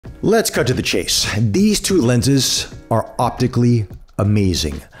Let's cut to the chase. These two lenses are optically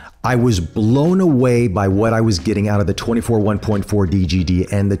amazing. I was blown away by what I was getting out of the 24 1.4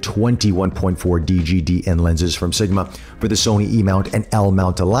 DGD and the 20 1.4 DG DN lenses from Sigma for the Sony E-mount and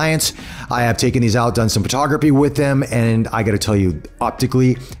L-mount alliance. I have taken these out, done some photography with them, and I gotta tell you,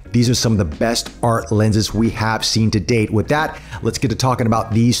 optically, these are some of the best art lenses we have seen to date. With that, let's get to talking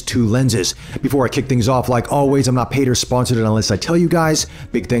about these two lenses. Before I kick things off, like always, I'm not paid or sponsored unless I tell you guys.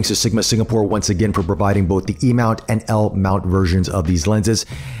 Big thanks to Sigma Singapore once again for providing both the E-mount and L-mount versions of these lenses.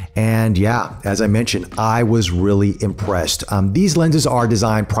 And yeah, as I mentioned, I was really impressed. These lenses are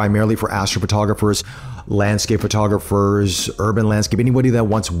designed primarily for astrophotographers, landscape photographers, urban landscape, anybody that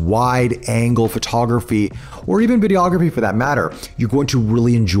wants wide angle photography or even videography for that matter. You're going to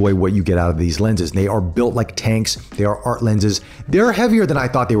really enjoy what you get out of these lenses. They are built like tanks. They are art lenses. They're heavier than I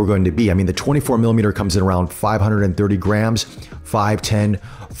thought they were going to be. I mean, the 24mm comes in around 530 grams, 510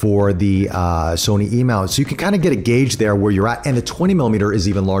 for the Sony E-mount. So you can kind of get a gauge there where you're at. And the 20mm is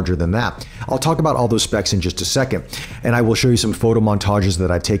even larger than that. I'll talk about all those specs in just a second. And I will show you some photo montages that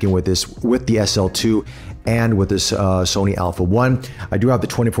I've taken with this, with the SL2 and with this Sony Alpha 1. I do have the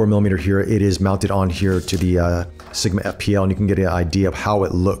 24mm here. It is mounted on here to the Sigma FPL, and you can get an idea of how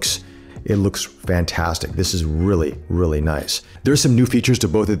it looks. It looks fantastic. This is really, really nice. There's some new features to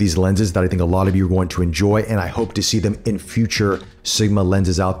both of these lenses that I think a lot of you are going to enjoy, and I hope to see them in future Sigma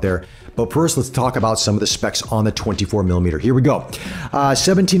lenses out there. But first, let's talk about some of the specs on the 24mm. Here we go.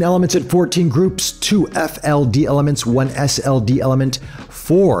 17 elements in 14 groups, 2 FLD elements, 1 SLD element,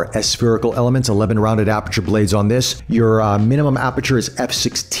 4 spherical elements, 11 rounded aperture blades on this. Your minimum aperture is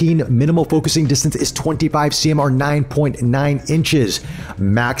f16. Minimal focusing distance is 25 cm or 9.9 inches.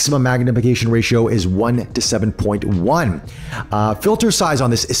 Maximum magnification ratio is 1 to 7.1. Filter size on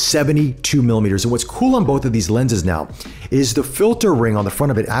this is 72mm. And what's cool on both of these lenses now is the filter ring on the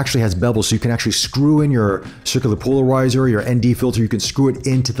front of it actually has bevel, so you can actually screw in your circular polarizer, your ND filter, you can screw it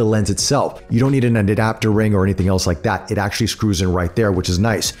into the lens itself. You don't need an adapter ring or anything else like that. It actually screws in right there, which is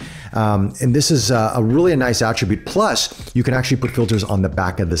nice. And this is a really nice attribute. Plus, you can actually put filters on the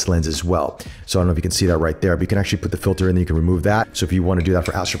back of this lens as well. So I don't know if you can see that right there, but you can actually put the filter in, then you can remove that. So if you want to do that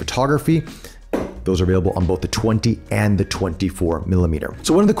for astrophotography, those are available on both the 20 and the 24mm.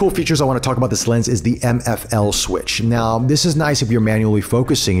 So one of the cool features I want to talk about this lens is the MFL switch. Now, this is nice if you're manually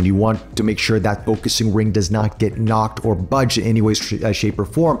focusing and you want to make sure that focusing ring does not get knocked or budged in any way, shape, or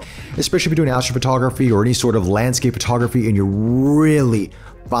form, especially if you're doing astrophotography or any sort of landscape photography and you're really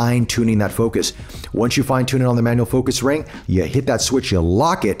fine-tuning that focus. Once you fine-tune it on the manual focus ring, you hit that switch, you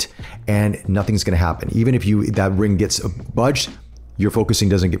lock it, and nothing's going to happen. Even if that ring gets budged, your focusing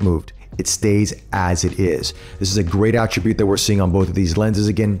doesn't get moved. It stays as it is. This is a great attribute that we're seeing on both of these lenses.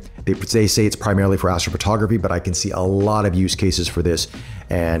 Again, they say it's primarily for astrophotography, but I can see a lot of use cases for this.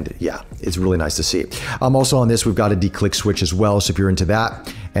 And yeah, it's really nice to see. Also on this, we've got a declick switch as well. So if you're into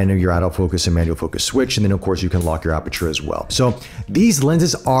that, and your autofocus and manual focus switch, and then of course you can lock your aperture as well. So these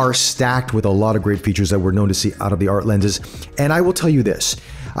lenses are stacked with a lot of great features that we're known to see out of the art lenses. And I will tell you this,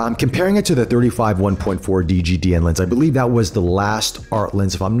 comparing it to the 35 1.4 DG DN lens, I believe that was the last art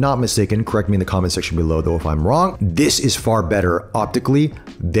lens, if I'm not mistaken. Correct me in the comment section below though if I'm wrong. This is far better optically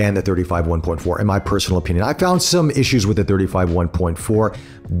than the 35 1.4 in my personal opinion. I found some issues with the 35 1.4.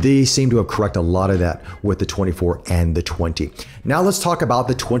 They seem to have corrected a lot of that with the 24 and the 20. Now let's talk about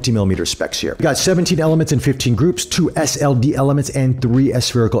the 20mm specs here. We got 17 elements in 15 groups, 2 SLD elements and 3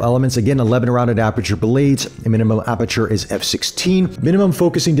 spherical elements. Again, 11 rounded aperture blades. The minimum aperture is f16. Minimum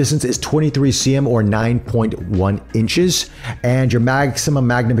focusing distance is 23 cm or 9.1 inches. And your maximum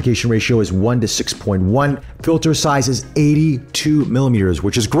magnification ratio is 1 to 6.1. Filter size is 82mm,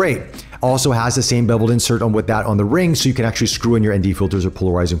 which is great. Also has the same beveled insert on with that on the ring, so you can actually screw in your ND filters or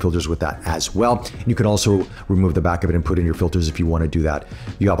polarizing filters with that as well. And you can also remove the back of it and put in your filters if you want to do that.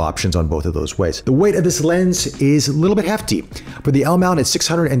 You have options on both of those ways. The weight of this lens is a little bit hefty. For the L mount, it's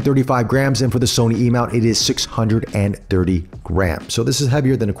 635 grams, and for the Sony E mount, it is 630 grams. So this is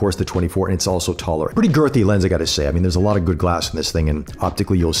heavier than, of course, the 24, and it's also taller. Pretty girthy lens, I gotta say. I mean, there's a lot of good glass in this thing, and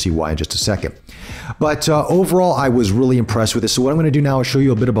optically, you'll see why in just a second. But overall, I was really impressed with this. So what I'm gonna do now is show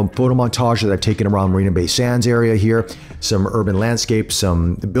you a bit of a photo montage that I've taken around Marina Bay Sands area here, some urban landscapes,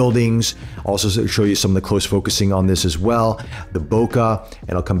 some buildings, also show you some of the close focusing on this as well, the bokeh,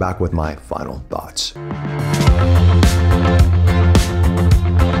 and I'll come back with my final thoughts.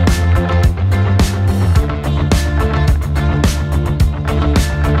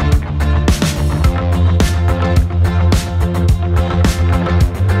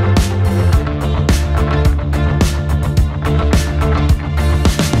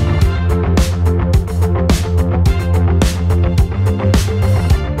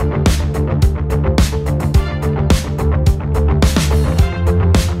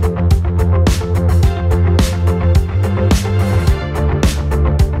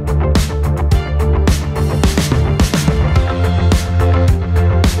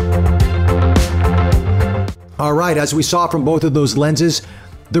 All right, as we saw from both of those lenses,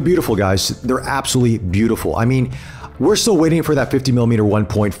 they're beautiful, guys. They're absolutely beautiful. I mean, we're still waiting for that 50mm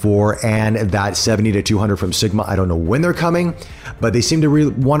 1.4 and that 70-200 from Sigma. I don't know when they're coming, but they seem to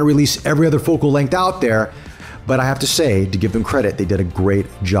want to release every other focal length out there. But I have to say, to give them credit, they did a great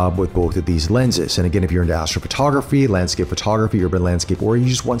job with both of these lenses. And again, if you're into astrophotography, landscape photography, urban landscape, or you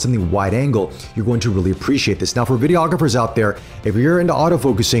just want something wide angle, you're going to really appreciate this. Now, for videographers out there, if you're into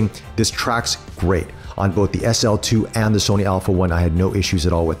autofocusing, this tracks great. On both the SL2 and the Sony Alpha 1, I had no issues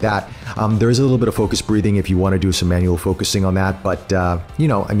at all with that. There is a little bit of focus breathing if you want to do some manual focusing on that, but you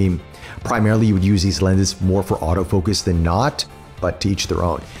know, I mean, primarily you would use these lenses more for autofocus than not, but to each their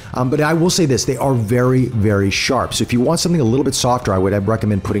own. But I will say this, they are very, very sharp. So if you want something a little bit softer, I'd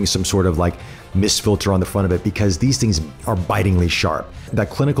recommend putting some sort of like mist filter on the front of it, because these things are bitingly sharp. That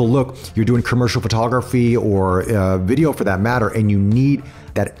clinical look, you're doing commercial photography or video for that matter, and you need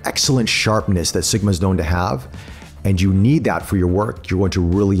that excellent sharpness that Sigma's known to have, and you need that for your work. You're going to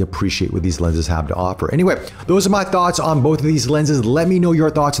really appreciate what these lenses have to offer. Anyway, those are my thoughts on both of these lenses. Let me know your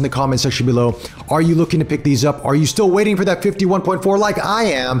thoughts in the comment section below. Are you looking to pick these up? Are you still waiting for that 51.4 like I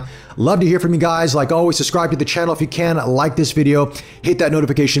am? Love to hear from you guys. Like always, subscribe to the channel if you can. Like this video, hit that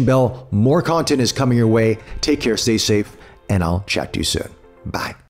notification bell. More content is coming your way. Take care, stay safe, and I'll chat to you soon. Bye.